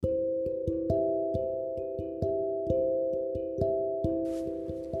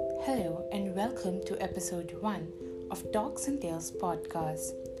Hello and welcome to episode 1 of Talks and Tales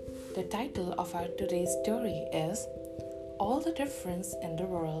podcast. The title of our today's story is All the Difference in the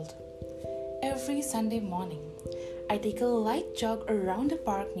World. Every Sunday morning, I take a light jog around the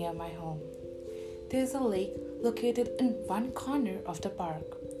park near my home. There is a lake located in one corner of the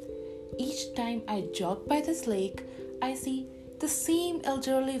park. Each time I jog by this lake, I see the same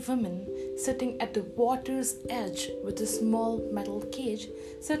elderly woman sitting at the water's edge with a small metal cage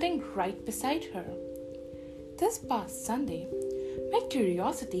sitting right beside her. This past Sunday, my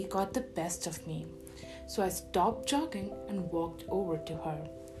curiosity got the best of me, so I stopped jogging and walked over to her.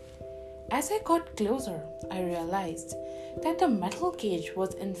 As I got closer, I realized that the metal cage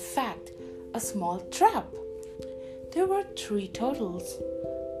was in fact a small trap. There were 3 turtles,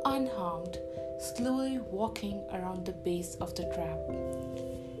 unharmed, slowly walking around the base of the trap.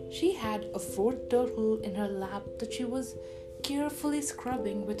 She had a 4th turtle in her lap that she was carefully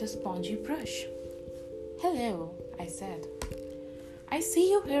scrubbing with a spongy brush. "Hello," I said. "I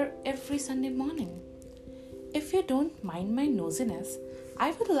see you here every Sunday morning. If you don't mind my nosiness,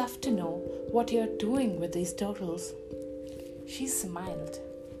 I would love to know what you're doing with these turtles." She smiled.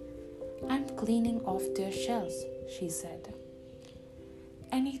 "I'm cleaning off their shells," she said.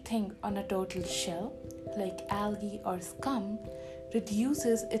 Anything on a turtle's shell, like algae or scum,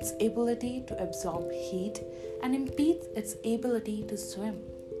 reduces its ability to absorb heat and impedes its ability to swim.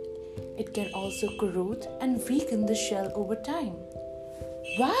 It can also corrode and weaken the shell over time.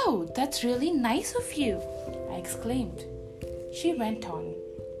 "Wow, that's really nice of you," I exclaimed. She went on.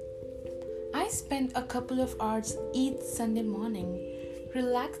 "I spend a couple of hours each Sunday morning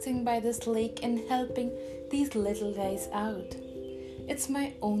relaxing by this lake and helping these little guys out. It's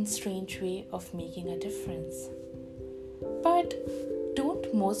my own strange way of making a difference." "But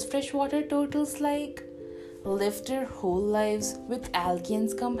don't most freshwater turtles live their whole lives with algae and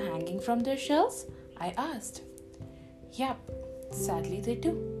scum hanging from their shells?" I asked. "Yep, sadly they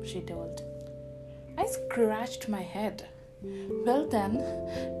do," she told. I scratched my head. "Well then,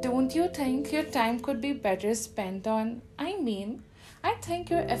 don't you think your time could be better spent on... I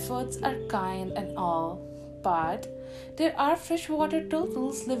think your efforts are kind and all, but there are freshwater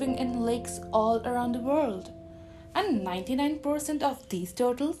turtles living in lakes all around the world. And 99% of these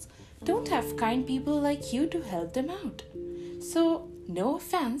turtles don't have kind people like you to help them out. So, no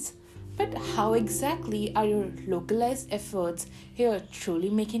offense, but how exactly are your localized efforts here truly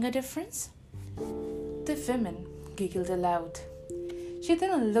making a difference?" The woman giggled aloud. She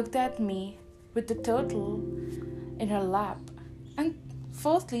then looked at me with the turtle in her lap, and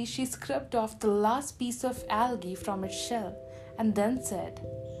firstly she scrubbed off the last piece of algae from its shell and then said,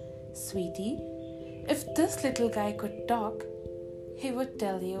 "Sweetie, if this little guy could talk, he would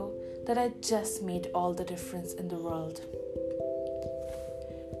tell you that I just made all the difference in the world."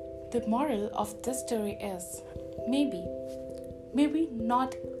 The moral of this story is maybe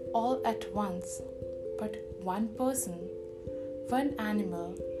not all at once, but one person, one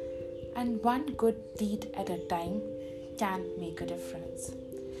animal, and one good deed at a time can make a difference.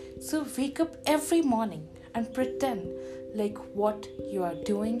 So wake up every morning and pretend like what you are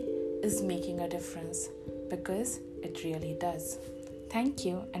doing is making a difference, because it really does. Thank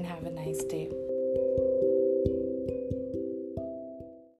you and have a nice day.